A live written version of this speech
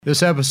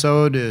This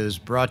episode is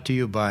brought to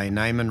you by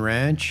Niman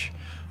Ranch.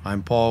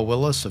 I'm Paul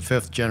Willis, a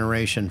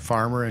fifth-generation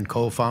farmer and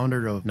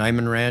co-founder of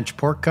Niman Ranch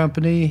Pork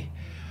Company.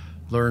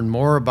 Learn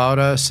more about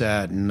us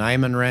at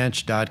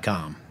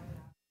nimanranch.com.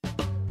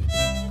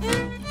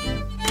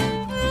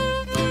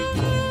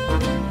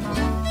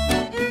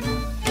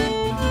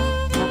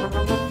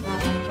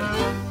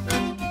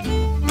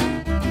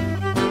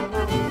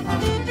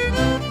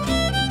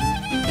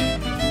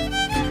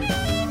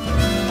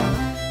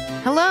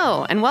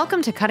 Hello, and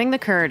welcome to Cutting the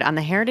Curd on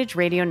the Heritage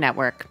Radio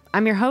Network.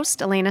 I'm your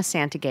host, Elena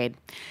Santagade.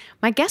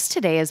 My guest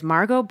today is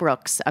Margot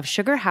Brooks of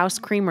Sugar House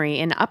Creamery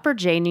in Upper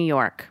J, New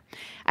York.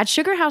 At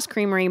Sugar House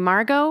Creamery,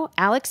 Margot,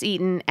 Alex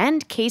Eaton,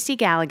 and Casey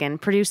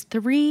Galligan produce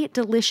 3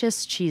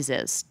 delicious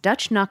cheeses,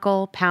 Dutch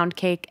Knuckle, Pound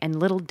Cake, and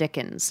Little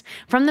Dickens,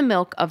 from the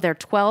milk of their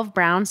 12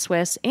 brown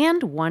Swiss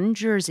and 1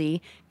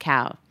 Jersey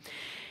cow.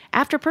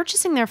 After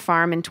purchasing their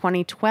farm in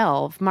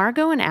 2012,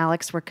 Margot and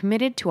Alex were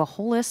committed to a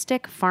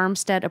holistic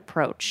farmstead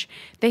approach.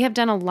 They have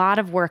done a lot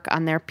of work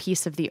on their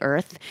piece of the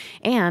earth,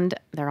 and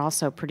they're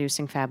also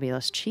producing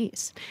fabulous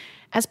cheese.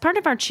 As part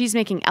of our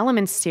Cheesemaking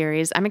Elements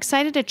series, I'm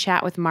excited to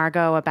chat with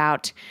Margot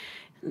about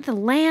the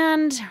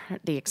land,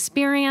 the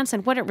experience,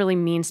 and what it really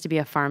means to be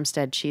a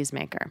farmstead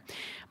cheesemaker.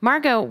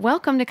 Margot,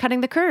 welcome to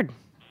Cutting the Curd.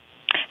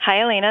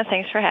 Hi, Elena.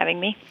 Thanks for having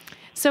me.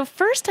 So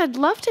first, I'd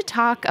love to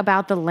talk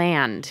about the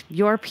land,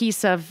 your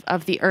piece of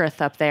the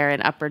earth up there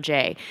in Upper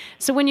J.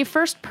 So when you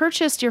first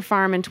purchased your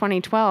farm in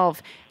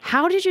 2012,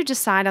 how did you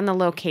decide on the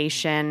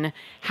location?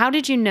 How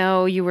did you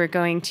know you were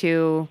going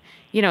to,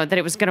 that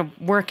it was going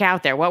to work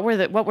out there? What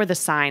were the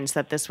signs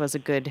that this was a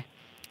good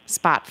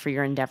spot for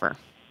your endeavor?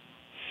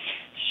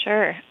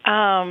 Sure.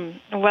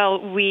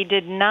 Well, we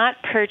did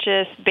not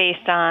purchase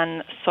based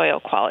on soil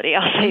quality.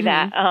 I'll say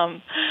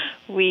that.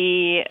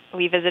 We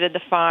visited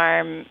the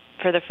farm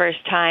for the first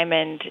time,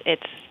 and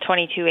it's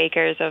 22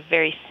 acres of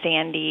very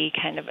sandy,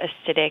 kind of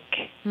acidic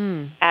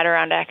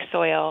Adirondack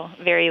soil,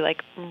 very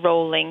like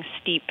rolling,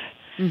 steep,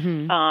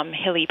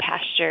 hilly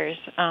pastures.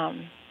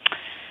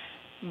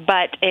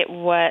 But it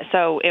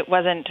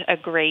wasn't a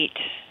great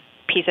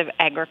piece of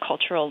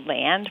agricultural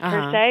land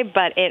per se,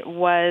 but it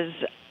was.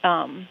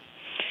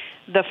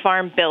 The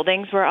farm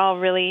buildings were all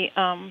really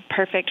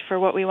perfect for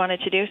what we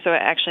wanted to do. So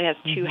it actually has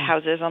 2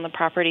 houses on the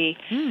property,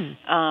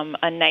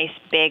 a nice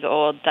big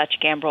old Dutch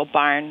gambrel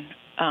barn,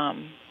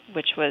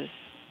 which was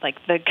like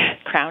the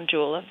crown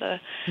jewel of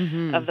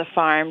the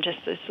farm. Just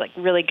this like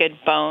really good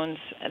bones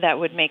that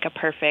would make a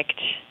perfect.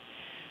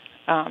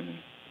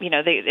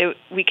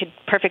 We could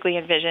perfectly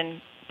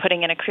envision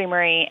putting in a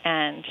creamery,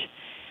 and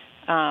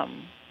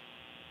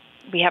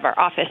we have our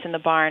office in the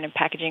barn and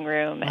packaging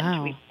room,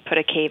 and we put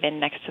a cave in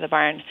next to the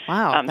barn.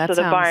 Wow, that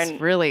sounds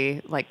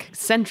really like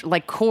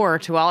core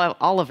to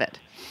all of it.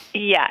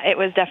 Yeah, it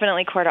was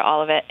definitely core to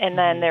all of it. And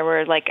then there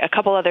were like a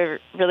couple other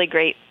really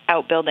great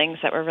outbuildings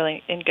that were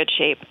really in good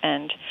shape,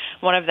 and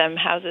one of them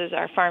houses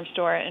our farm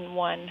store, and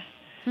one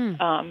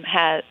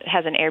has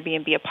an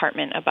Airbnb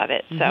apartment above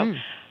it. So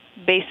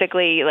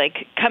basically,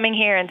 like coming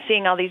here and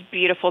seeing all these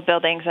beautiful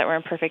buildings that were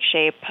in perfect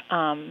shape.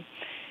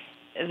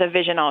 The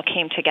vision all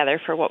came together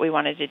for what we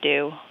wanted to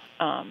do,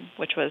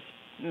 which was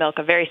milk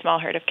a very small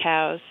herd of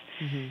cows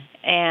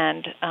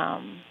and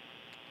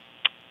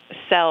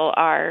sell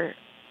our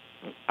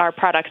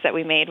products that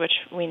we made, which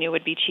we knew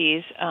would be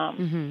cheese,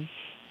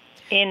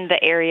 in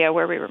the area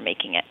where we were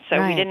making it.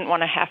 So we didn't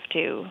want to have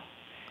to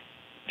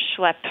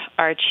schlep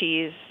our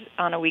cheese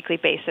on a weekly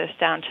basis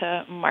down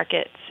to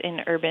markets in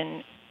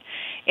urban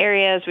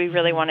areas. We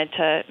really wanted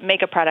to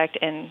make a product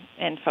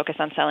and focus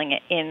on selling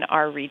it in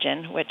our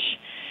region, which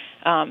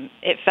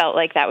it felt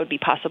like that would be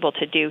possible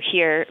to do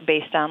here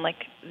based on like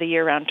the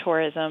year-round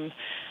tourism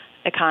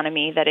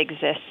economy that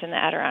exists in the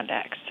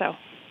Adirondacks. So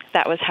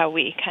that was how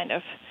we kind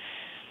of,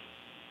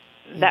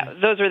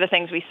 those were the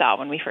things we saw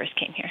when we first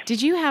came here.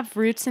 Did you have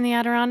roots in the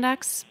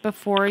Adirondacks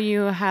before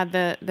you had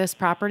this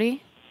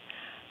property?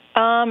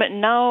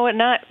 No,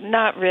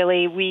 not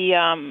really. We,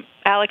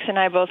 Alex and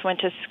I both went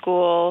to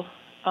school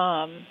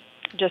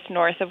just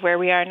north of where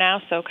we are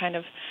now, so kind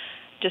of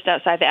just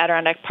outside the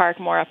Adirondack Park,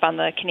 more up on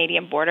the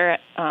Canadian border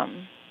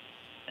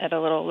at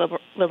a little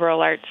liberal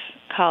arts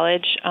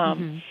college.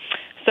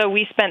 So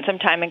we spent some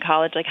time in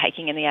college, like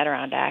hiking in the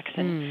Adirondacks.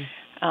 And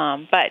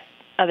but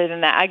other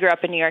than that, I grew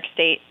up in New York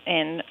State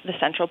in the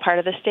central part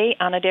of the state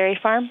on a dairy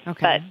farm,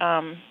 but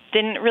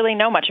didn't really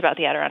know much about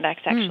the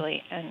Adirondacks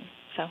actually. And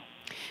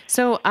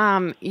so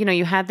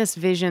you had this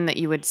vision that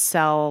you would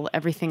sell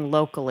everything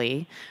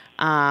locally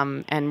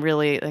and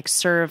really like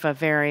serve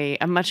a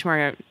much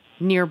more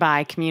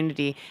nearby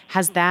community.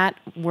 Has that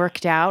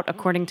worked out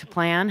according to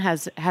plan?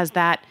 Has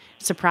that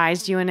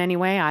surprised you in any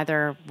way,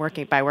 either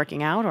by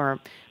working out or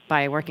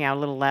by working out a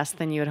little less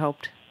than you had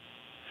hoped?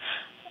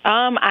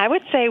 I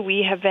would say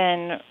we have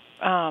been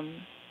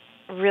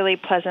really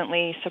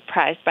pleasantly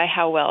surprised by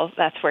how well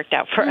that's worked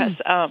out for us.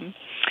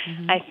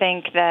 I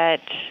think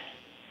that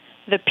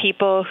the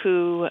people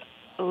who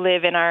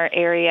live in our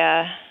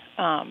area,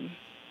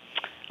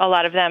 a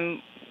lot of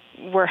them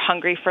were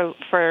hungry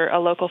for a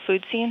local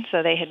food scene,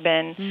 so they had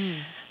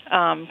been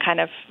kind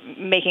of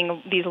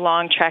making these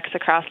long treks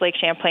across Lake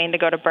Champlain to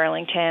go to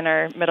Burlington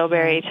or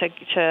Middlebury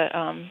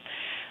to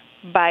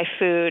buy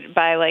food,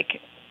 buy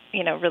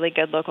really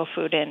good local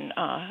food in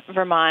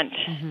Vermont.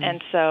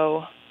 And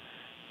so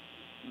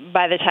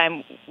by the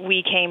time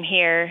we came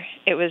here,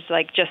 it was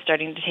like just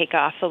starting to take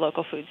off, the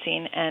local food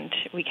scene, and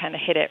we kind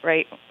of hit it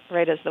right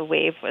as the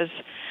wave was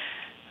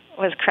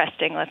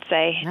cresting, let's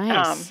say.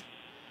 Nice.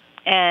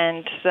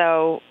 And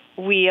so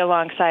we,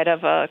 alongside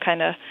of a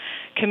kind of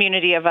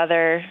community of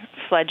other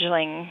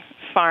fledgling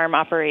farm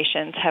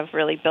operations, have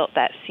really built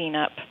that scene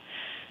up.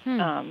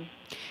 And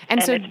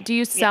so do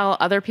you sell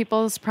other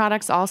people's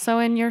products also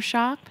in your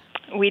shop?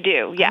 We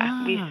do,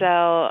 yeah. We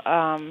sell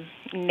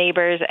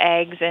neighbors'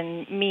 eggs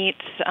and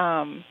meats.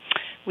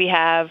 We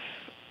have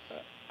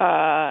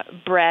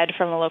bread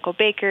from a local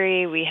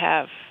bakery. We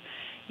have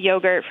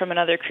yogurt from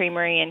another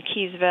creamery in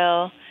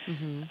Keysville.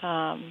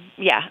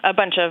 A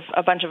bunch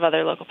of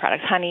other local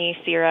products, honey,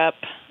 syrup.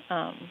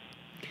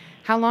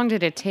 How long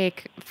did it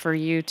take for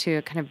you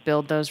to kind of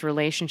build those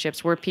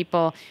relationships? Were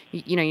people,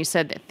 you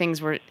said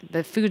that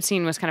the food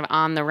scene was kind of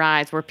on the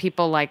rise. Were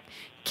people like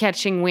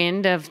catching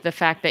wind of the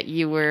fact that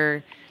you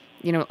were,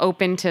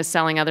 open to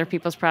selling other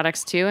people's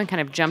products too and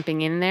kind of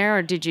jumping in there?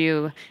 Or did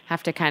you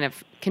have to kind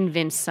of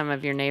convince some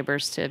of your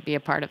neighbors to be a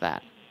part of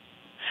that?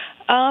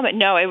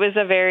 No, it was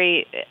a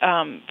very,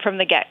 from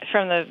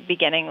the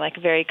beginning, like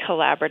very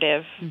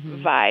collaborative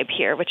vibe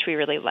here, which we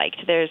really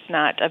liked. There's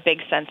not a big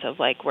sense of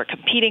like we're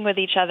competing with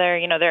each other.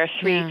 There are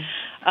 3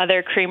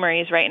 other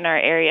creameries right in our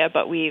area,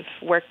 but we've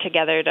worked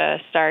together to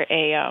start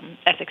a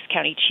Essex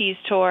County cheese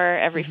tour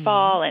every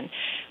fall, and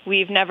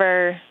we've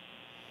never.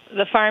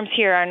 The farms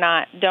here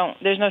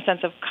there's no sense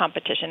of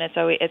competition.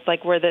 It's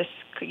like we're this,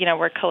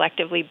 we're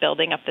collectively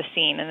building up the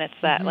scene, and it's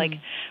that like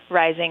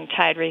rising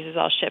tide raises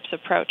all ships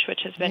approach, which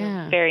has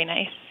been very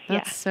nice.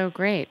 That's so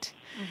great.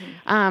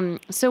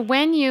 So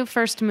when you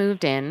first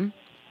moved in,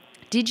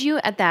 did you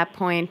at that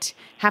point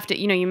have to,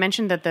 you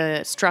mentioned that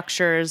the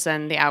structures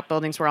and the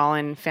outbuildings were all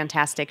in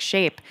fantastic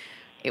shape.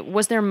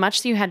 Was there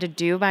much that you had to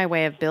do by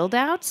way of build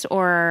outs,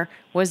 or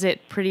was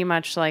it pretty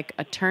much like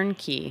a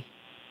turnkey?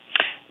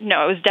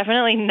 No, it was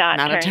definitely not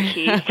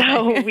turnkey.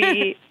 So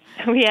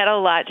we had a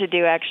lot to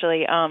do,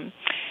 actually.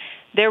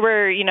 There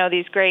were,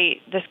 this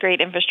great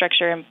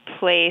infrastructure in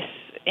place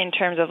in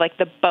terms of like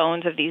the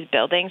bones of these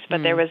buildings, but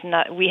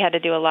we had to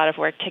do a lot of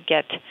work to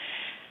get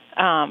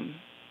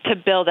to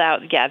build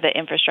out the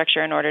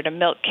infrastructure in order to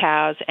milk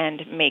cows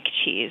and make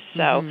cheese.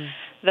 So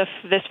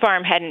this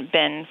farm hadn't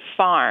been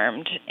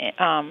farmed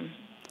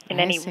in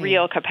any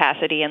real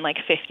capacity in like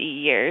 50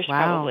 years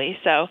probably.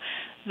 So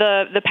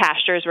the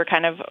pastures were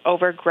kind of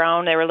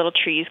overgrown. There were little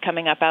trees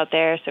coming up out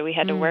there, so we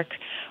had to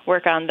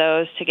work on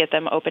those to get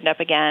them opened up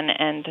again.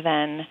 And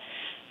then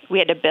we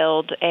had to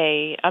build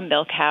a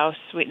milk house.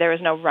 There was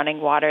no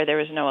running water. There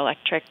was no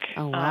electric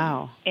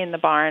in the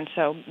barn.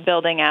 So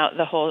building out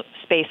the whole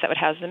space that would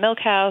house the milk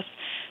house,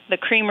 the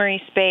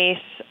creamery space,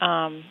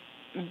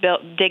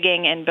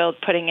 digging and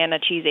putting in a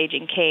cheese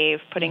aging cave,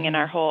 putting in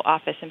our whole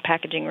office and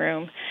packaging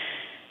room.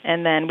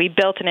 And then we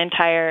built an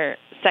entire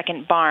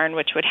second barn,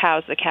 which would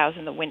house the cows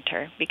in the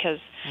winter, because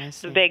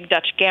the big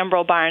Dutch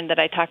Gambrel barn that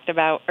I talked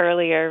about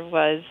earlier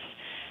was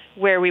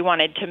where we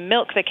wanted to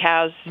milk the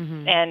cows,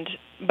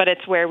 but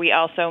it's where we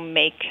also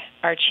make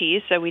our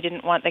cheese, so we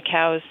didn't want the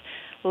cows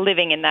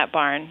living in that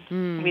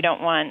barn. We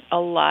don't want a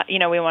lot, we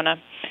want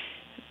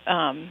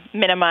to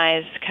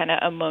minimize kind of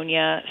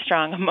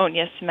strong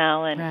ammonia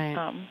smell,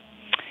 and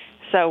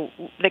so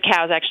the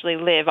cows actually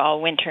live all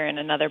winter in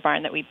another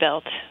barn that we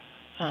built,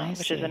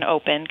 which is an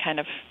open kind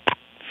of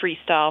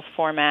freestyle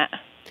format.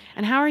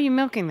 And how are you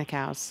milking the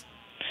cows?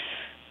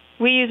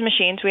 We use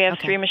machines. We have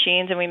 3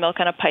 machines, and we milk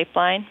on a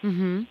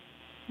pipeline.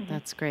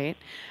 That's great.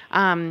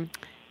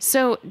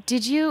 So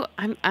did you,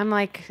 I'm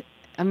like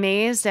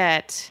amazed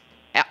at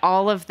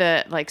all of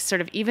the, like,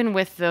 sort of, even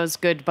with those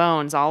good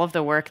bones, all of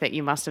the work that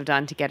you must have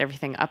done to get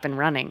everything up and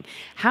running.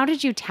 How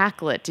did you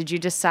tackle it? Did you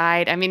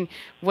decide,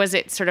 was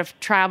it sort of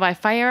trial by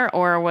fire,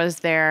 or was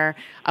there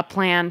a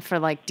plan for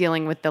like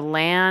dealing with the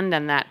land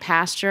and that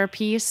pasture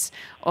piece,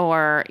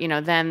 or,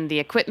 then the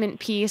equipment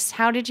piece?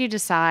 How did you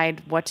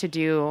decide what to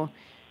do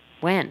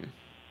when?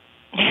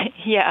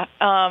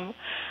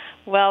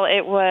 Well,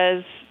 it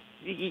was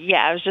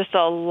just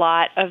a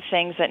lot of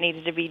things that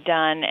needed to be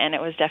done, and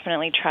it was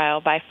definitely trial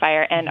by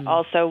fire. And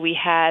also we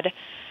have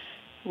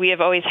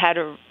always had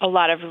a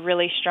lot of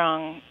really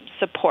strong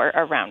support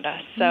around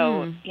us.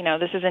 So,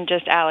 this isn't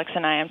just Alex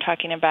and I. I'm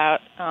talking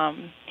about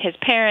his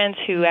parents,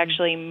 who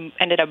actually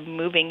ended up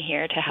moving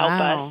here to help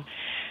us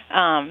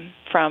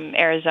from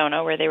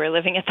Arizona, where they were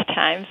living at the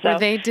time. So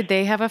did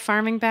they have a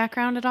farming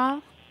background at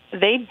all?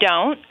 They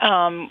don't.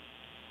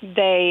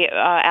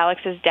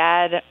 Alex's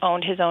dad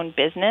owned his own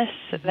business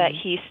that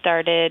he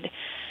started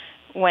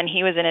when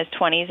he was in his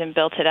 20s and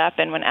built it up.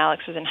 And when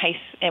Alex was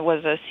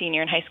was a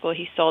senior in high school,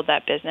 he sold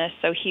that business.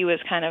 So he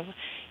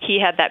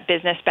had that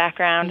business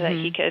background that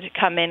he could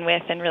come in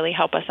with and really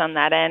help us on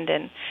that end.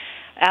 And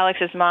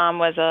Alex's mom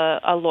was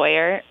a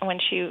lawyer when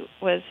she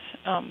was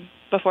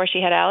before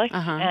she had Alex,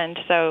 Uh-huh. and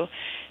so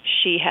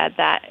she had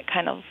that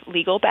kind of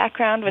legal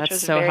background, which That's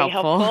was so very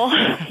helpful.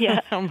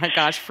 Yeah. Oh my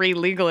gosh, free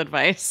legal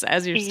advice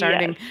as you're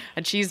starting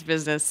a cheese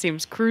business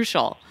seems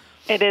crucial.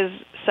 It is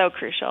so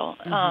crucial.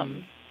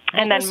 Mm-hmm.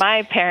 And then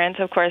my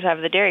parents, of course,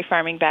 have the dairy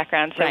farming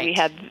background, so we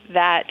had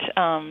that.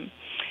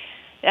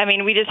 I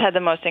mean, we just had the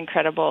most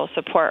incredible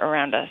support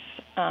around us.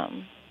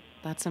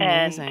 That's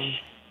amazing. And,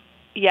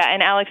 yeah,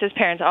 and Alex's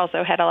parents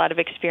also had a lot of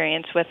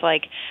experience with,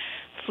 like,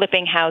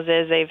 flipping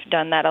houses. They've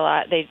done that a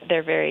lot.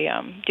 They're very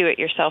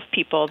do-it-yourself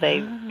people. They,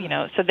 you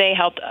know, so they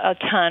helped a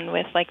ton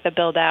with, like, the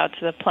build-outs,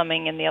 the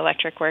plumbing and the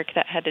electric work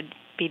that had to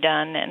be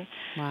done,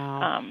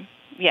 and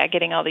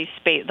getting all these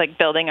space, like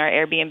building our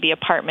Airbnb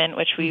apartment,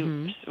 which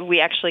we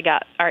actually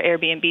got our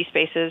Airbnb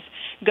spaces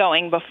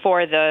going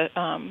before the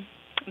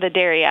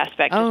dairy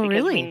aspect. Oh, just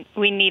because really?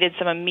 We needed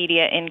some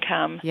immediate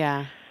income.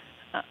 Yeah.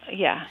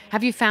 Yeah.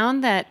 Have you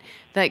found that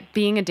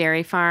being a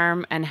dairy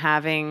farm and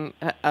having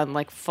a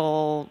like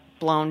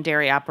full-blown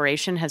dairy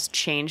operation has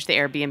changed the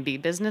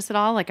Airbnb business at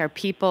all? Like, are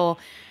people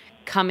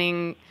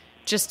coming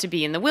just to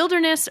be in the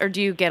wilderness, or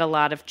do you get a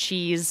lot of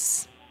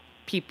cheese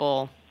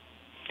people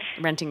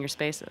renting your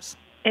spaces?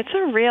 It's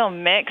a real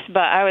mix,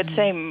 but I would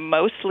say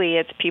mostly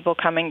it's people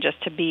coming just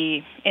to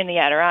be in the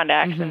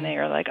Adirondacks, and they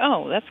are like,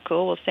 oh, that's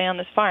cool, we'll stay on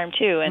this farm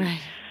too. And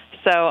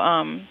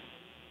so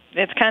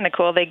it's kind of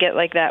cool. They get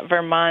like that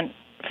Vermont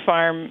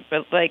farm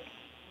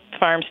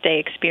stay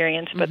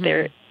experience, but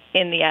they're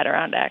in the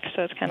Adirondacks,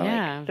 so it's kind of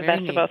like the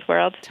best of both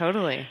worlds.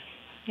 Totally.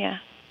 Yeah.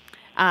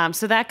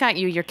 So that got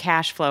you your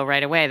cash flow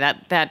right away.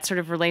 That sort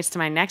of relates to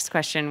my next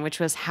question, which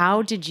was,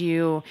 how did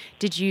you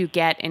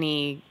get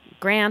any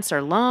grants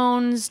or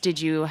loans?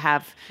 Did you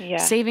have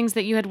savings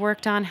that you had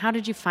worked on? How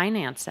did you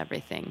finance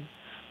everything?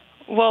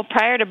 Well,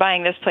 prior to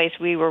buying this place,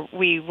 we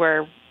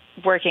were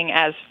working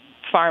as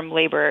farm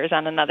laborers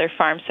on another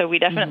farm, so we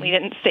definitely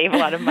didn't save a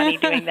lot of money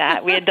doing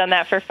that. We had done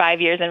that for 5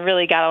 years and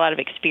really got a lot of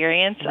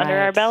experience under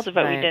our belts,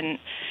 but we didn't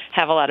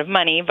have a lot of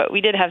money, but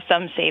we did have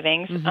some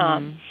savings.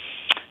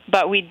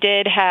 But we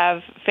did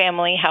have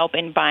family help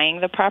in buying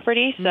the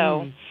property,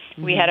 so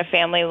we had a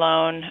family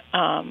loan,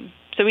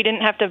 so we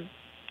didn't have to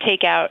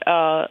take out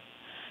a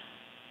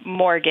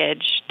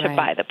mortgage to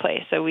buy the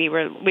place. So we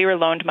were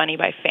loaned money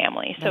by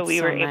family, so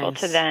we were able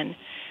to then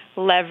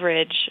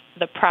leverage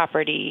the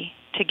property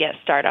to get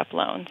startup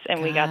loans,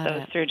 and we got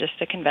those through just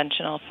a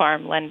conventional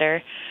farm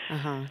lender.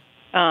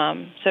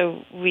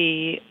 So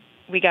we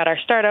got our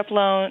startup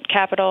loan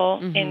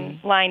capital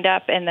lined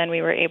up, and then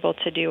we were able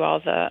to do all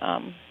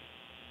the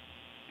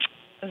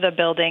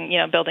building,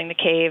 building the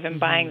cave and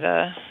buying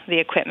the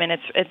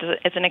equipment.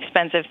 It's an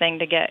expensive thing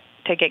to get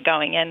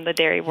going in the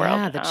dairy world.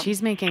 Yeah, the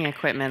cheese making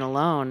equipment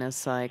alone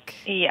is like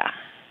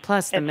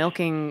Plus the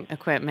milking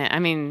equipment. I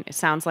mean, it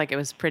sounds like it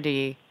was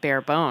pretty bare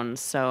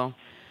bones. So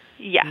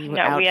we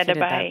had to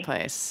buy that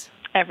place.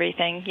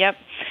 Everything. Yep.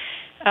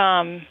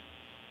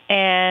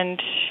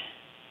 And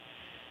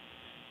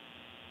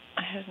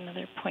I had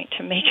another point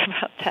to make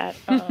about that.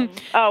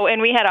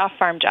 And we had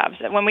off-farm jobs.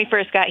 When we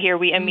first got here,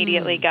 we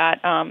immediately got,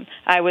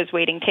 I was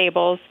waiting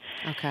tables.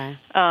 Okay.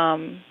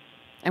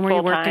 And were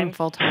you working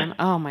full-time?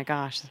 Oh, my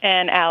gosh.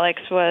 And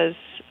Alex was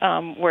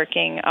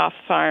working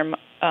off-farm,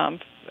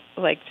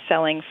 like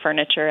selling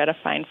furniture at a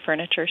fine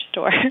furniture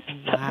store.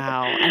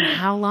 Wow. And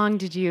how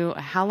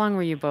long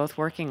were you both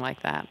working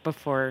like that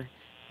before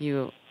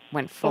you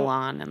went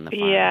full-on in the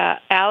farm? Yeah.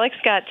 Alex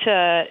got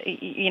to,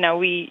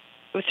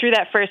 through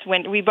that first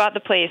winter, we bought the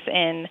place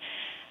in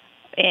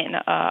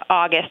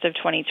August of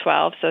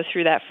 2012. So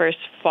through that first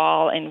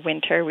fall and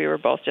winter, we were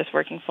both just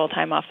working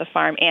full-time off the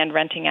farm and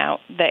renting out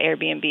the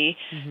Airbnb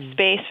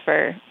space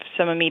for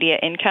some immediate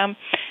income.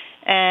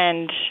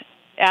 And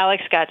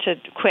Alex got to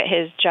quit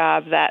his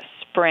job that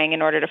spring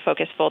in order to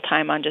focus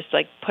full-time on just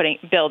like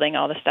building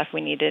all the stuff we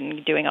needed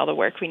and doing all the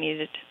work we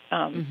needed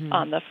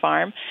on the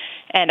farm.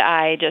 And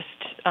I just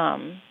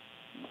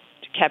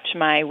kept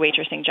my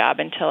waitressing job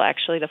until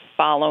actually the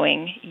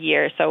following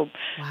year. So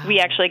we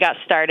actually got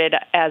started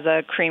as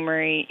a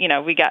creamery.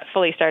 We got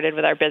fully started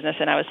with our business,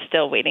 and I was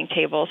still waiting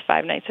tables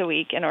 5 nights a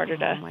week in order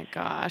to... Oh, my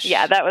gosh.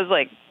 Yeah, that was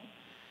like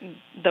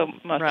the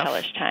most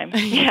hellish time.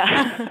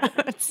 Yeah.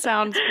 It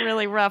sounds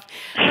really rough.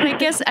 But I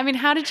guess,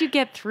 how did you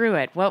get through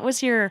it?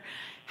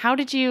 How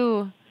did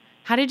you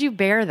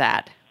bear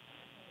that?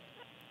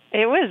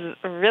 It was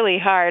really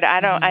hard.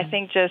 I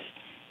think just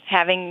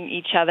having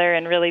each other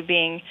and really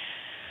being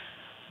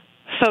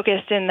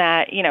focused in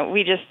that,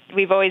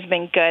 we've always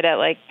been good at,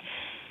 like,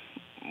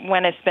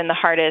 when it's been the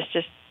hardest,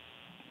 just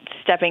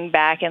stepping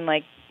back and,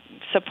 like,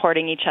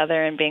 supporting each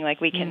other and being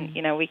like, we can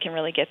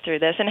really get through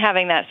this, and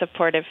having that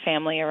supportive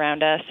family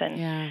around us.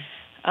 And,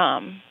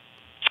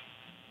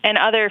 and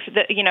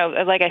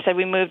like I said,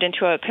 we moved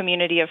into a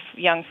community of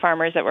young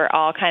farmers that were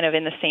all kind of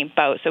in the same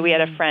boat. So we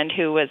had a friend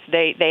who was,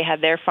 they had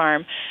their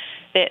farm,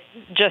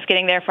 just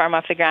getting their farm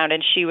off the ground,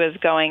 and she was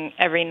going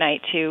every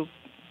night to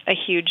a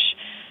huge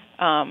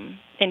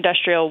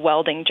industrial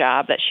welding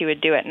job that she would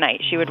do at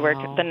night. She would work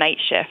the night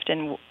shift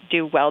and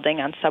do welding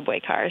on subway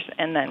cars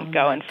and then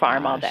go and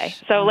farm all day.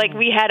 So Oh. like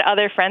we had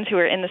other friends who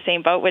were in the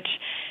same boat, which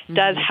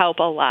does help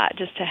a lot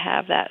just to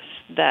have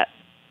that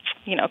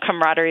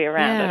camaraderie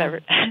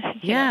around. Yeah.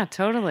 Yeah,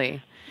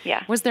 totally.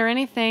 Yeah. Was there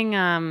anything,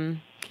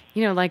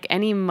 like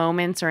any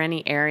moments or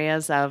any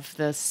areas of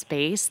the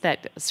space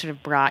that sort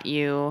of brought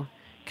you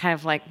kind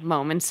of like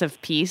moments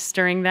of peace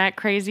during that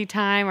crazy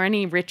time, or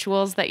any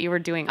rituals that you were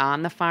doing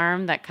on the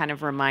farm that kind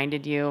of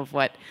reminded you of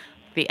what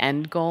the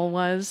end goal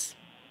was?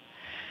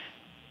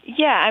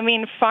 Yeah, I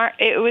mean,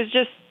 it was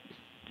just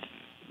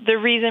the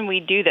reason we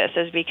do this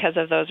is because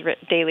of those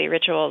daily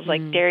rituals.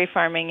 Like dairy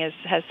farming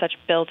has such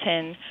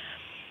built-in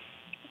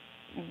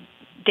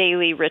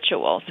daily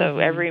ritual. So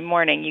every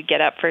morning you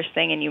get up first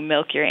thing and you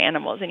milk your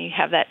animals, and you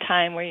have that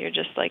time where you're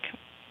just like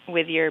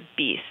with your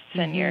beasts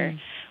and you're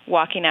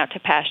walking out to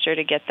pasture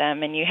to get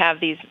them, and you have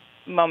these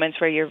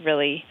moments where you're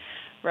really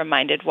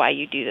reminded why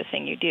you do the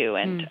thing you do,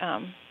 and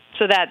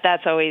so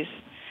that's always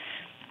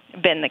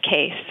been the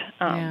case.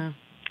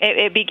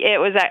 It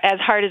was as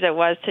hard as it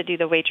was to do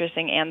the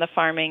waitressing and the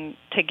farming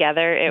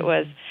together. It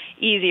was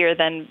easier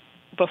than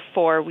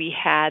before we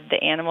had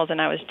the animals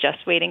and I was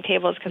just waiting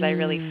tables, because I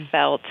really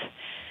felt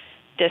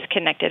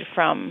disconnected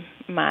from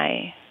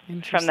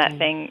that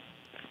thing,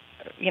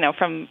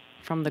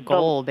 from the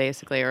goal,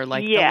 basically, or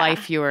like the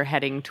life you were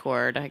heading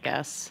toward, I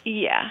guess.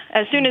 Yeah.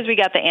 As soon as we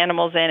got the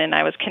animals in and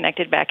I was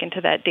connected back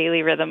into that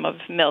daily rhythm of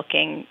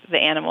milking the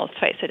animals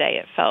twice a day,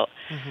 it felt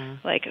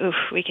like, oof,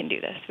 we can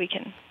do this. We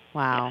can.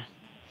 Wow. Yeah.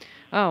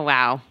 Oh,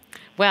 wow.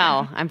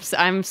 Well,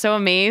 I'm so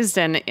amazed,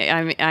 and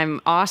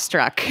I'm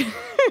awestruck.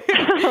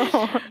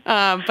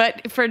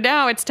 But for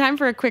now, it's time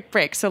for a quick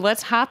break. So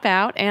let's hop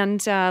out,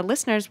 and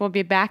listeners, will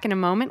be back in a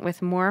moment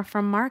with more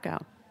from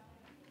Margot.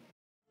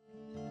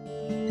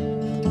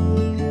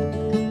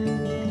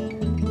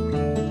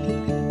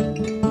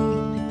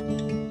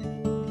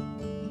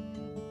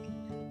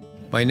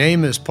 My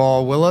name is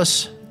Paul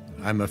Willis.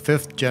 I'm a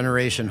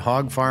fifth-generation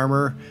hog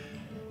farmer,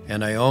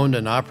 and I owned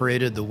and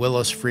operated the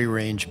Willis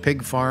Free-Range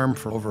Pig Farm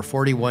for over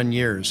 41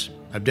 years.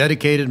 I've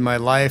dedicated my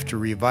life to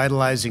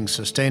revitalizing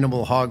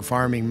sustainable hog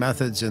farming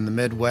methods in the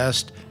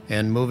Midwest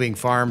and moving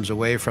farms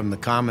away from the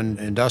common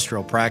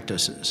industrial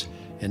practices.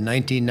 In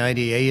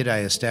 1998, I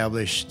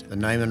established the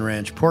Niman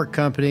Ranch Pork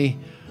Company.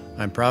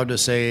 I'm proud to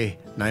say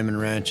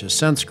Niman Ranch has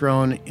since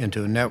grown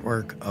into a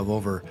network of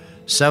over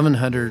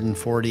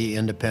 740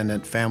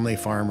 independent family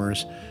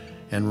farmers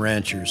and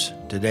ranchers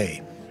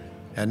today.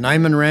 At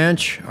Niman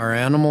Ranch, our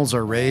animals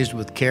are raised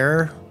with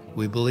care.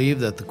 We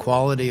believe that the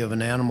quality of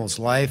an animal's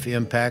life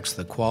impacts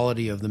the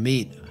quality of the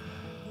meat.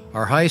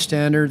 Our high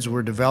standards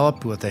were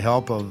developed with the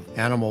help of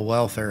animal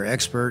welfare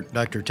expert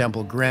Dr.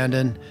 Temple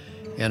Grandin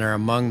and are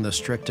among the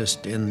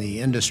strictest in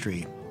the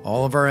industry.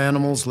 All of our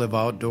animals live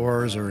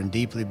outdoors or in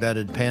deeply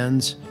bedded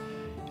pens,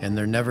 and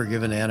they're never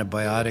given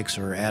antibiotics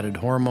or added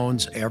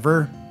hormones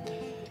ever,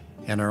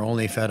 and are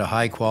only fed a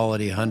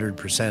high-quality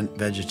 100%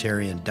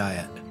 vegetarian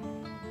diet.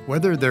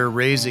 Whether they're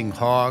raising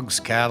hogs,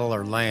 cattle,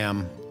 or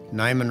lamb,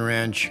 Niman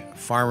Ranch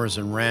farmers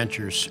and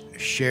ranchers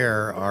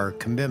share our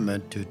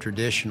commitment to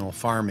traditional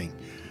farming,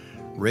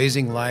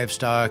 raising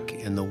livestock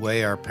in the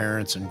way our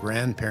parents and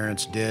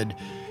grandparents did,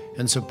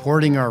 and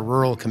supporting our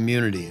rural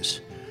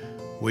communities.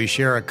 We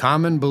share a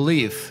common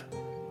belief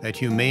that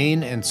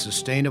humane and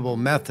sustainable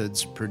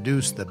methods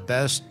produce the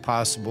best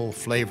possible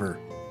flavor.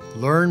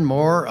 Learn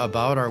more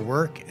about our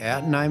work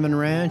at Niman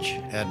Ranch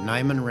at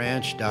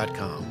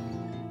nimanranch.com.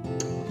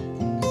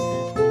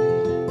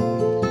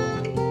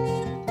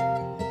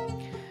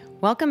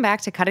 Welcome back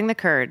to Cutting the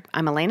Curd.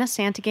 I'm Elena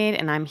Santagade,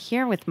 and I'm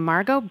here with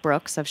Margot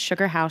Brooks of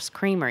Sugar House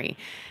Creamery.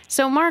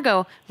 So,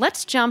 Margot,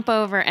 let's jump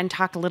over and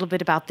talk a little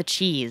bit about the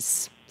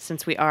cheese,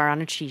 since we are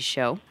on a cheese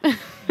show.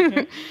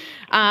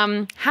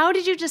 How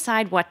did you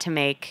decide what to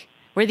make?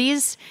 Were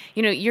these,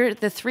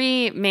 the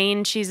three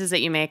main cheeses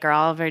that you make are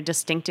all very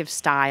distinctive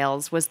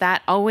styles. Was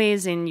that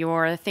always in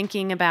your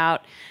thinking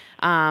about,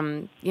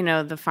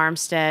 the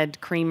farmstead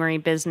creamery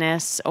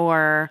business,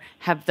 or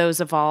have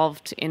those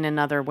evolved in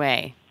another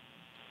way?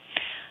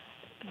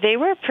 They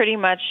were pretty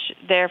much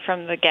there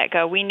from the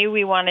get-go. We knew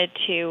we wanted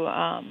to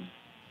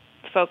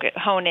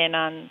hone in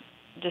on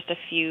just a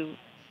few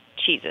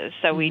cheeses.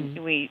 So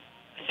we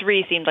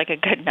 3 seemed like a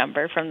good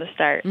number from the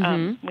start.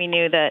 We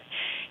knew that,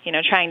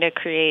 trying to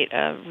create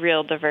a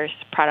real diverse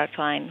product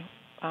line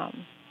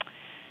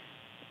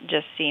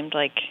just seemed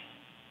like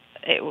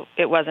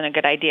it wasn't a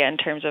good idea in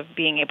terms of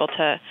being able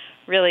to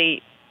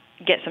really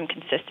get some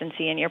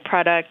consistency in your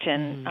product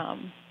and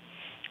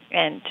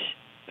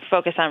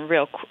focus on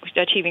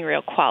achieving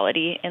real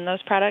quality in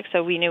those products.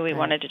 So we knew we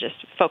wanted to just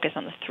focus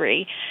on the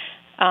 3.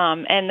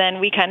 And then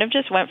we kind of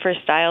just went for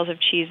styles of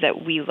cheese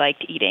that we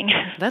liked eating.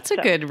 That's a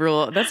good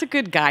rule. That's a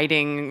good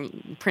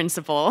guiding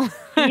principle.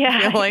 Yeah,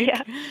 I feel like.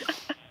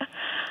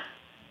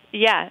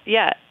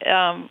 Yeah.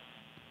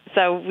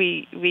 So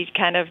we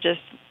kind of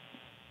just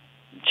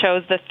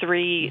chose the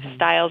 3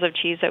 styles of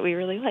cheese that we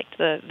really liked.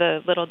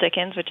 The Little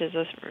Dickens, which is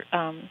this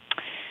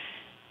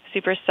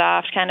super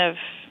soft kind of,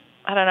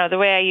 I don't know, the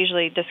way I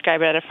usually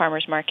describe it at a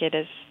farmer's market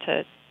is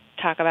to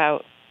talk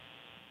about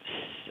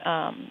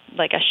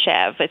like a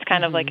chev. It's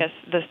kind of like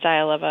the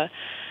style of a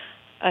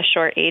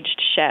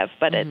short-aged chev,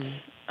 but it's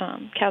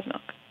cow's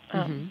milk.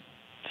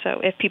 So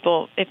if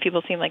people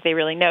seem like they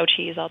really know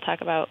cheese, I'll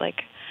talk about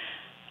like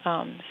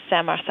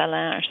Saint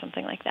Marcellin or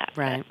something like that,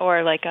 right?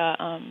 Or like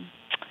a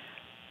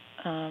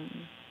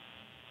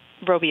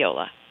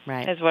Robiola,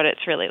 right? Is what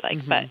it's really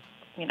like. But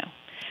you know,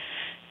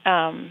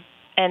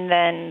 and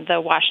then the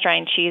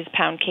wash-drying cheese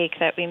pound cake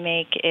that we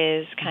make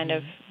is kind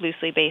of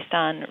loosely based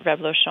on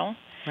Reblochon,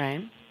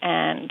 right?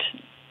 And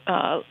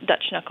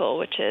Dutch knuckle,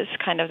 which is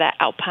kind of that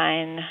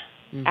Alpine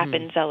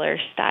Appenzeller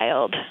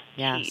styled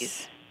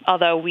cheese.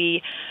 Although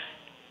we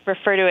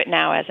refer to it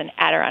now as an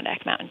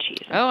Adirondack mountain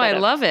cheese. Oh, I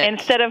love it.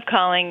 Instead of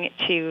calling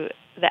to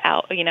the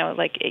Alps, you know,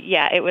 like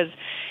it was.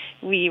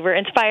 We were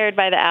inspired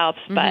by the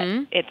Alps, but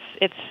it's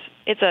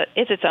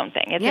its own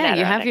thing. It's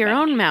you have your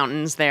own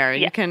mountains there.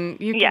 Yeah.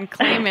 You can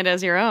claim it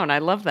as your own. I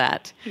love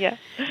that. Yeah.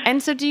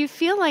 And so, do you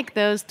feel like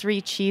those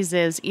three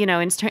cheeses, you know,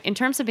 in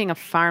terms of being a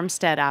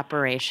farmstead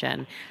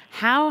operation,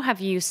 how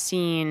have you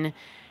seen,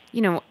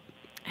 you know,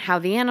 how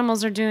the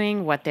animals are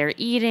doing, what they're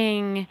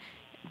eating,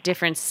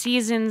 different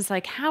seasons?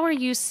 Like, how are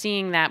you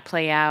seeing that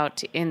play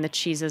out in the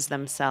cheeses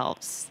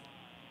themselves?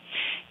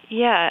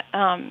 Yeah,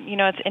 you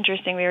know, it's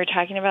interesting. We were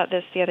talking about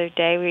this the other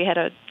day. We had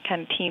a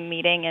kind of team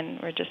meeting,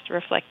 and we're just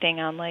reflecting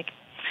on like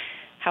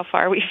how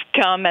far we've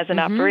come as an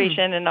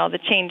operation and all the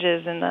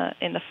changes in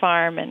the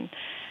farm, and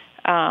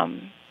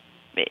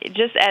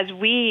just as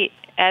we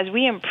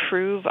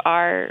improve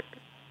our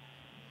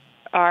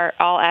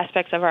all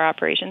aspects of our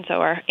operation,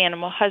 so our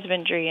animal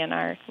husbandry and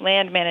our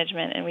land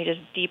management, and we just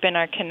deepen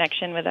our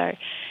connection with our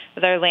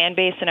land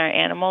base and our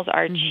animals.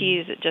 Our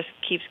cheese just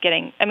keeps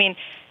getting.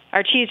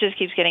 Our cheese just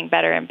keeps getting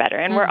better and better,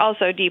 and we're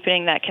also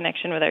deepening that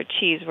connection with our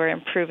cheese. We're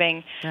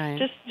improving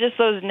just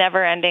those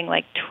never-ending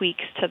like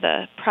tweaks to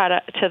the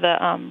product, to the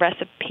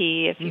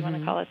recipe, if you want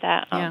to call it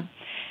that.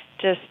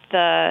 Just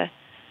the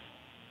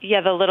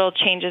little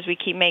changes we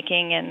keep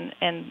making,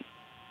 and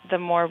the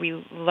more we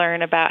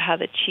learn about how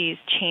the cheese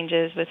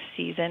changes with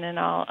season and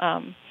all,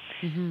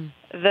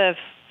 the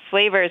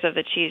flavors of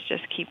the cheese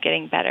just keep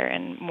getting better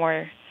and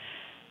more,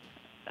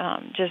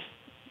 just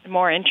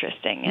more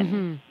interesting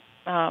and.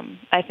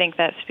 I think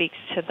that speaks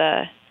to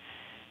to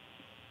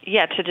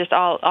just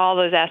all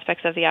those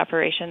aspects of the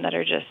operation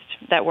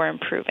that we're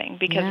improving,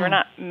 because we're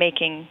not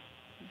making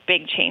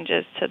big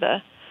changes to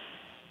the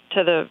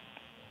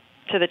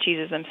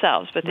cheeses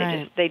themselves, but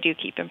they do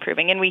keep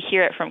improving, and we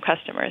hear it from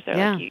customers. They're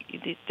like,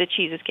 the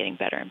cheese is getting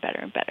better and better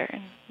and better,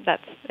 and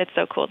it's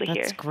so cool to hear.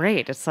 That's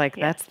great. It's like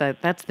that's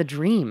the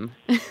dream.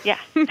 Yeah.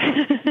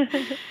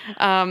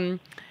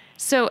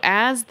 So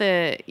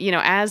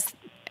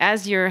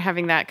as you're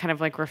having that kind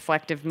of like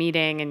reflective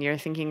meeting and you're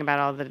thinking about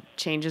all the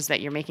changes that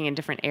you're making in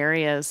different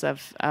areas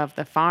of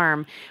the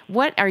farm,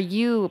 what are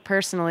you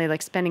personally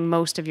like spending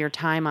most of your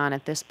time on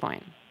at this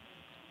point?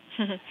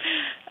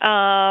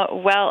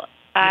 Well,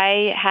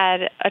 I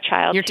had a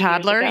child. Your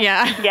toddler?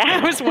 Yeah.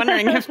 I was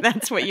wondering if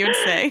that's what you would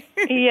say.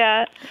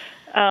 Yeah.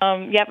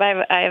 Yep.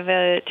 I have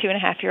a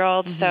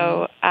 2.5-year-old,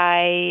 so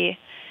I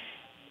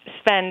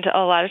spend a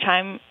lot of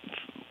time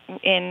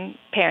in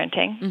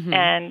parenting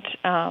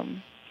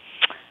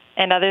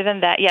and other than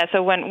that,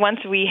 so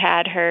once we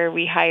had her,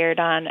 we hired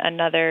on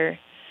another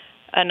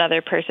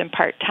person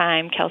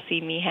part-time, Kelsey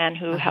Meehan,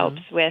 who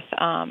helps with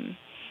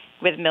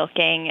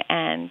milking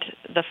and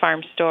the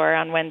farm store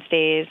on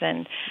Wednesdays,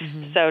 and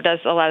so does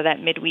a lot of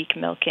that midweek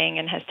milking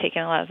and has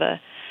taken a lot of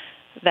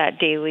that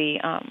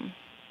daily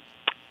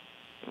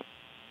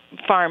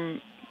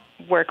farm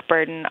work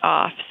burden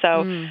off.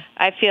 So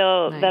I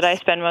feel that I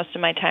spend most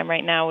of my time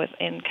right now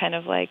in kind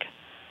of like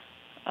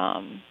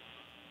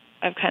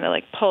I've kind of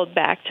like pulled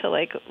back to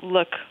like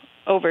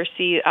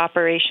oversee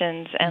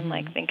operations and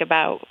like think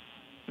about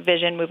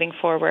vision moving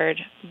forward,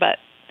 but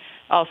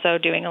also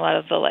doing a lot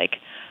of the like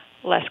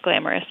less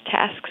glamorous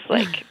tasks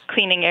like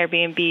cleaning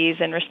Airbnbs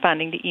and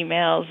responding to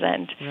emails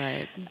and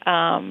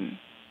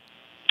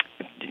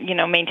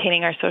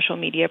maintaining our social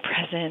media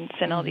presence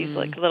and all these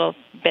like little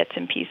bits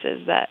and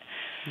pieces that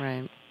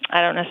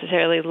I don't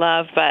necessarily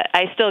love, but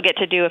I still get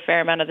to do a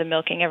fair amount of the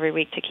milking every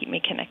week to keep me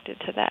connected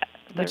to that.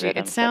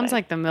 It sounds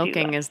like the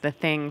milking is the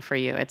thing for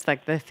you. It's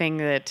like the thing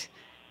that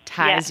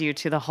ties you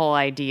to the whole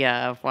idea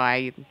of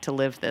why to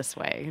live this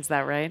way. Is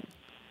that right?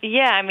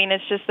 Yeah, I mean,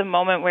 it's just the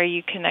moment where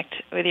you connect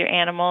with your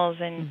animals,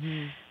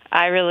 and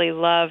I really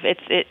love it.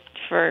 It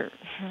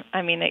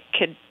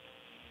could,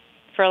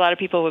 for a lot of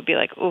people, would be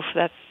like, oof,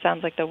 that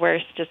sounds like the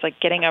worst. Just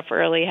like getting up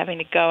early, having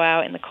to go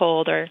out in the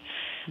cold or,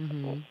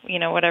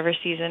 whatever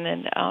season,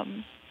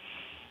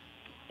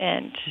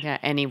 and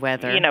any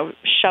weather,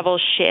 shovel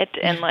shit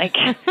and like,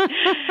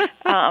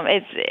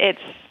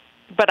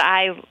 but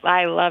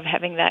I love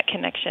having that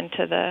connection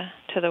to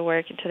the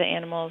work and to the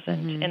animals,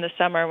 and in the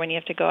summer when you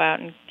have to go out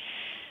and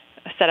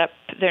set up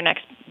their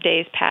next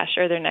day's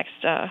pasture, their next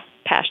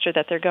pasture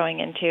that they're going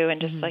into,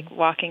 and just like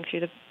walking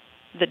through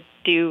the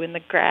dew and the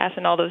grass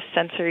and all those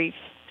sensory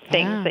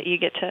things that you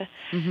get to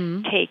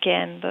take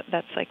in.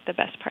 That's like the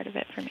best part of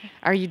it for me.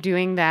 Are you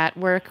doing that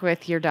work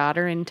with your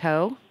daughter in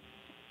tow?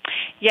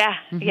 Yeah,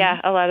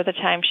 yeah. A lot of the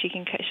time she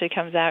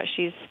comes out.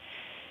 She's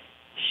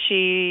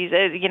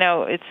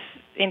it's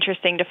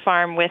interesting to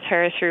farm with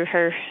her through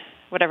her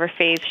whatever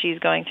phase she's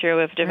going through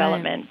of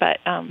development. Right.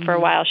 But for a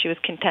while she was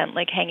content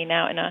like hanging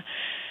out in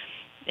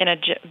a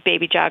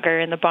baby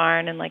jogger in the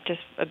barn and like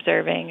just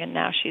observing, and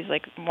now she's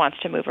like wants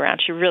to move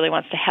around. She really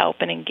wants to help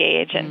and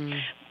engage, and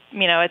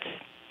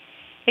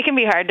it can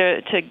be hard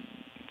to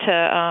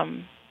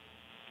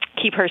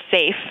keep her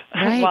safe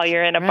while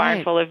you're in a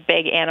barn full of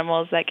big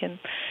animals that can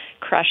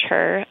crush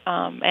her.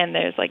 And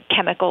there's like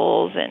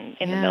chemicals in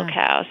the milk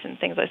house and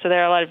things like. So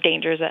there are a lot of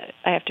dangers that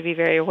I have to be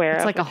very aware of.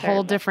 It's like a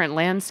whole different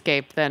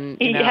landscape than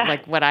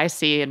like what I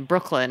see in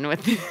Brooklyn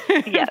with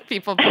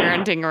people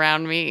parenting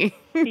around me.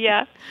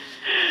 Yeah.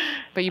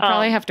 But you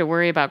probably have to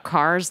worry about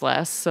cars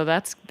less, so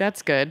that's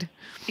good.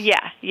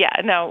 Yeah.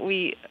 No,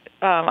 we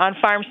on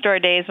farm store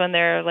days when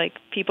there are like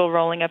people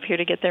rolling up here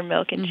to get their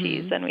milk and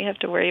cheese, then we have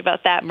to worry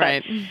about that.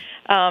 Right.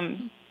 But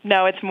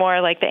no, it's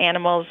more like the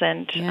animals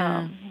and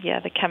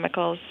the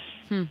chemicals,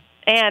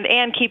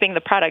 and keeping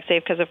the product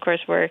safe, because of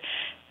course we're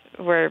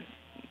like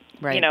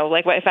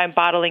if I'm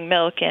bottling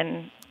milk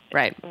and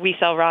we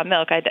sell raw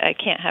milk, I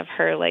can't have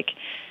her like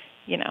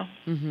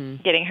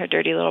getting her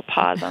dirty little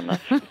paws on the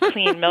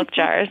clean milk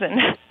jars,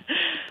 and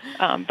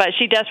but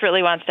she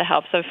desperately wants to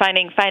help. So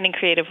finding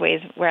creative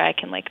ways where I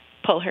can like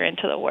pull her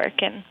into the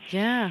work, and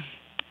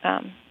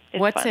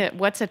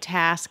what's a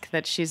task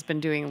that she's been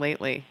doing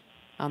lately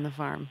on the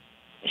farm?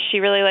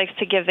 She really likes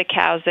to give the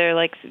cows their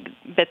like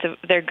bits of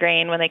their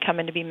grain when they come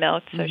in to be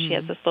milked. So she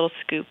has this little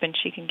scoop, and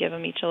she can give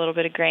them each a little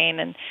bit of grain,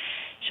 and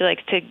she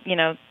likes to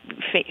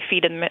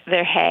feed them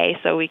their hay.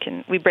 So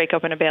we break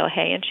open a bale of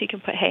hay, and she can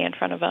put hay in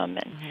front of them.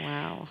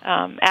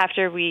 And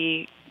after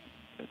we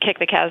kick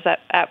the cows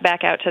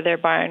back out to their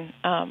barn,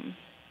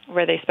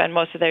 where they spend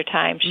most of their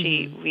time,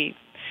 we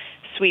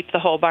sweep the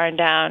whole barn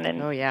down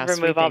and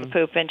remove all the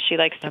poop. And she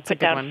likes to put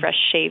down fresh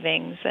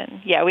shavings. And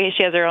she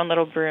has her own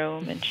little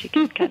broom, and she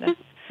can kind of.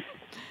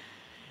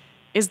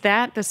 Is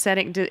that the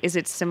setting? Is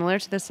it similar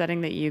to the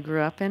setting that you grew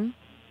up in,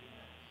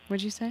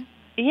 would you say?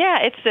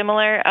 Yeah, it's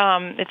similar.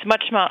 It's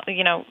much small.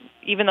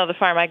 Even though the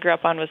farm I grew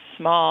up on was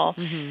small,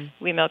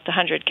 we milked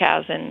 100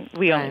 cows, and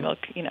we only milk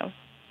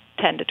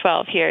 10 to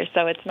 12 here,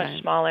 so it's much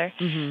smaller.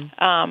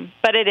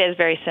 But it is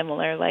very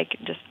similar, like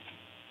just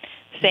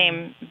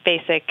same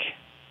basic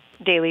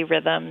daily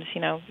rhythms.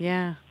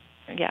 Yeah.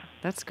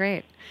 That's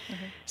great.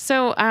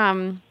 So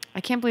I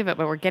can't believe it,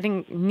 but we're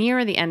getting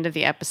near the end of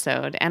the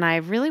episode, and I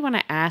really want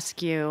to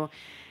ask you,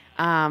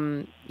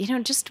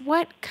 just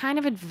what kind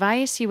of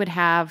advice you would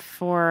have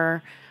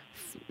for,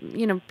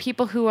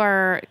 people who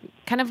are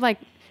kind of like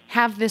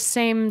have this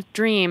same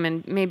dream,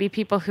 and maybe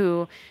people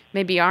who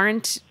maybe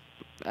aren't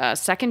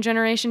second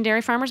generation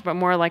dairy farmers, but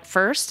more like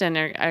first, and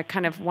are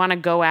kind of want to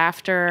go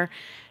after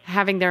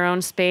having their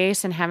own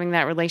space and having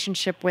that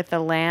relationship with the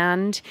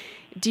land.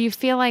 Do you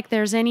feel like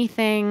there's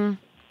anything,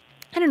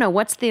 I don't know,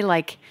 what's the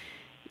like,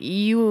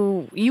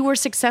 you were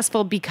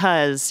successful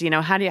because,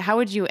 how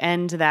would you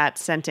end that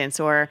sentence,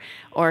 or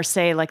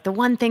say like the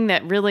one thing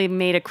that really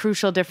made a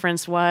crucial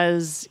difference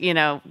was,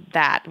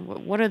 that,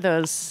 what are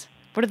those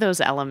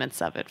elements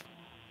of it?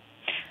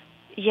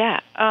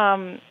 Yeah.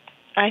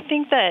 I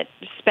think that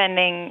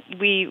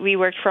we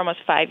worked for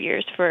almost 5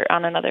 years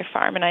on another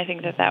farm, and I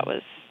think that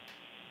was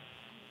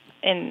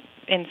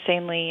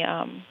insanely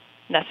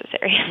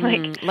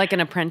necessary. Like an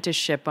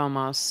apprenticeship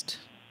almost.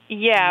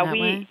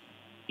 Yeah,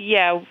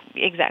 yeah,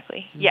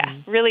 exactly. Yeah,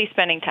 really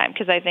spending time,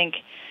 because I think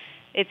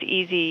it's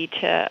easy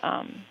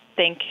to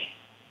think,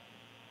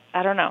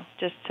 I don't know,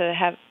 just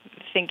to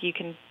think you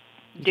can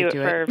do it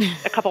for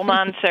a couple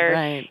months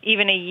or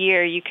even a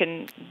year.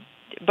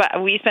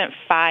 But we spent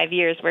 5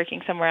 years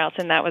working somewhere else,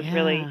 and that was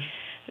really,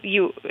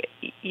 you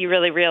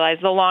really realize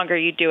the longer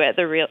you do it,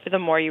 the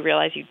more you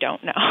realize you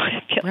don't know.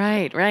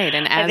 Right.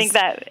 And I think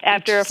that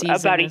after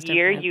about a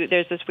year,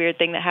 there's this weird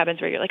thing that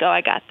happens where you're like, oh,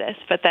 I got this.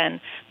 But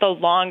then the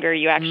longer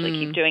you actually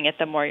keep doing it,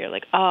 the more you're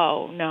like,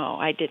 oh, no,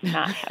 I did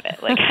not have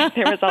it. Like,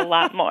 there was a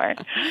lot more.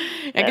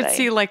 I could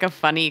see like a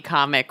funny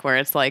comic where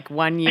it's like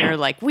 1 year,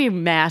 like, we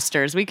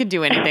masters, we could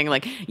do anything.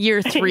 Like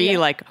year 3,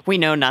 like, we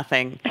know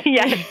nothing.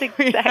 Yes,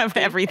 exactly. We have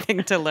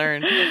everything to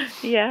learn.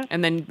 Yeah.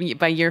 And then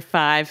by year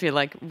 5, you're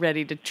like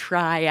ready to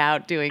try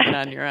out doing it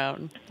on your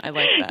own. I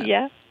like that.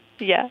 Yeah.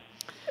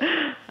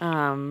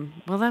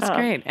 Well, that's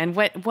great. And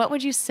what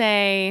would you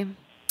say?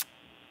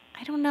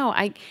 I don't know.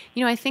 I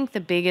think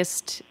the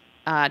biggest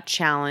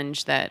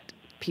challenge that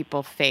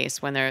people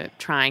face when they're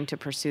trying to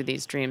pursue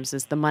these dreams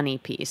is the money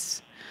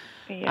piece.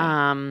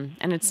 Yeah.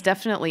 And it's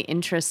definitely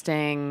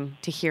interesting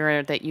to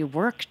hear that you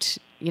worked.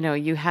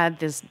 You had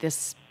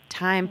this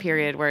time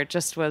period where it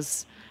just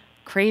was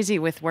crazy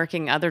with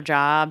working other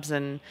jobs,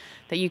 and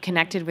that you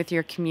connected with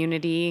your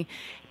community.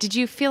 Did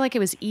you feel like it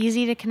was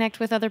easy to connect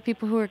with other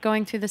people who were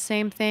going through the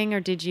same thing, or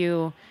did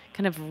you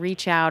kind of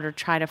reach out or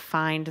try to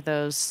find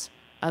those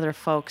other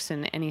folks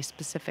in any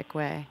specific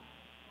way?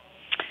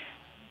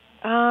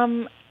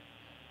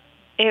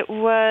 It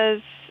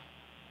was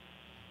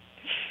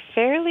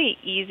fairly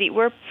easy.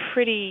 We're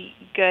pretty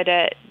good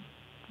at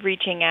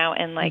reaching out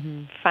and like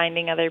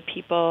finding other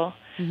people.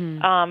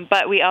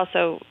 But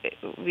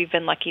we've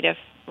been lucky to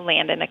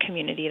land in a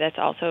community that's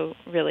also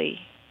really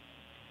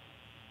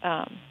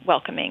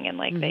welcoming, and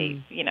like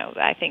they,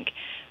 I think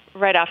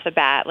right off the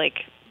bat, like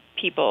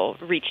people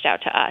reached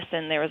out to us,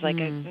 and there was like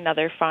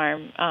another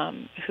farm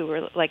who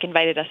were like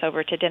invited us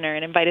over to dinner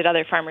and invited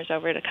other farmers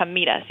over to come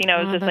meet us. It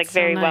was just like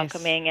very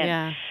welcoming,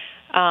 and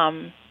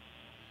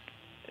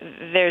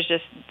there's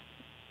just,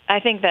 I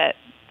think that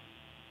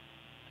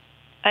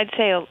I'd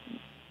say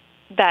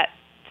that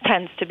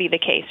tends to be the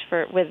case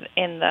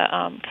within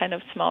the kind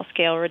of small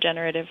scale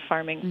regenerative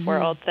farming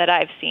world that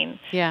I've seen.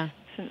 Yeah.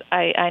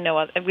 I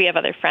know we have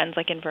other friends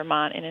like in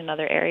Vermont and in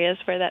other areas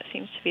where that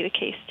seems to be the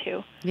case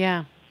too.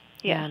 Yeah,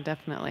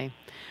 definitely.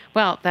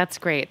 Well, that's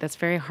great. That's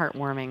very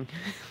heartwarming.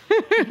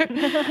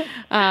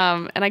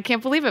 And I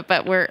can't believe it,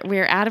 but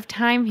we're out of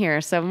time here.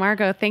 So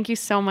Margot, thank you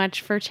so much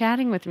for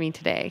chatting with me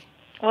today.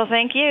 Well,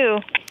 thank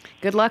you.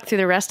 Good luck through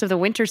the rest of the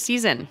winter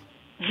season.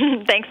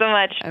 Thanks so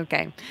much.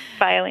 Okay.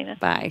 Bye, Elena.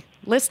 Bye.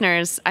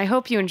 Listeners, I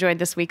hope you enjoyed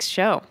this week's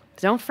show.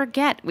 Don't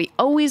forget, we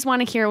always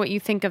want to hear what you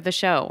think of the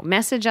show.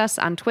 Message us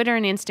on Twitter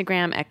and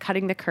Instagram at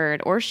Cutting the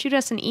Curd, or shoot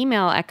us an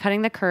email at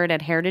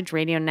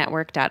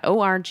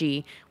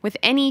cuttingthecurd@heritageradionetwork.org with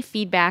any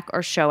feedback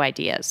or show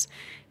ideas.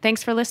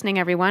 Thanks for listening,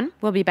 everyone.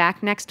 We'll be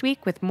back next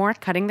week with more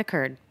Cutting the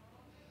Curd.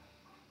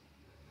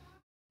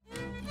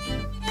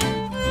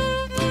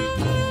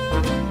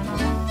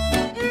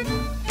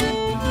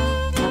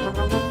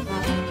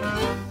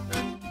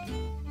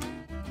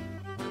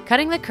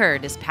 Cutting the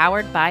Curd is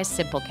powered by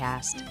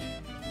Simplecast.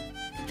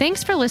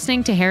 Thanks for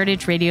listening to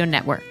Heritage Radio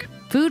Network,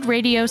 food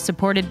radio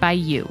supported by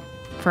you.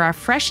 For our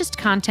freshest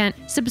content,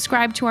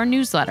 subscribe to our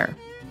newsletter.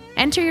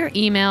 Enter your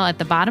email at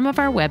the bottom of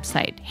our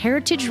website,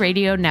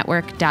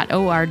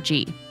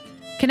 heritageradionetwork.org.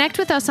 Connect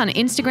with us on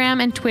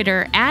Instagram and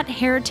Twitter at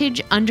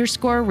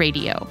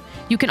heritage_radio.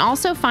 You can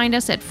also find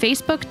us at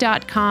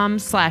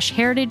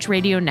facebook.com/Heritage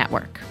Radio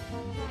Network.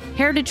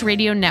 Heritage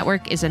Radio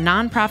Network is a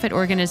nonprofit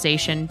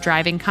organization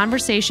driving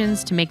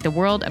conversations to make the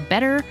world a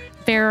better,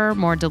 fairer,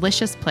 more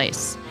delicious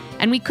place.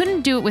 And we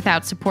couldn't do it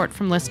without support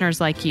from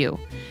listeners like you.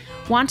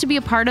 Want to be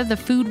a part of the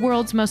food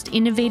world's most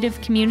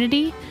innovative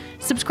community?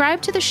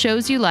 Subscribe to the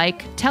shows you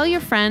like, tell your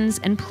friends,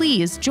 and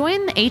please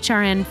join the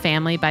HRN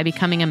family by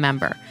becoming a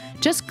member.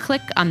 Just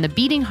click on the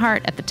beating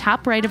heart at the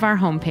top right of our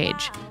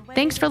homepage.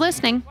 Thanks for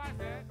listening.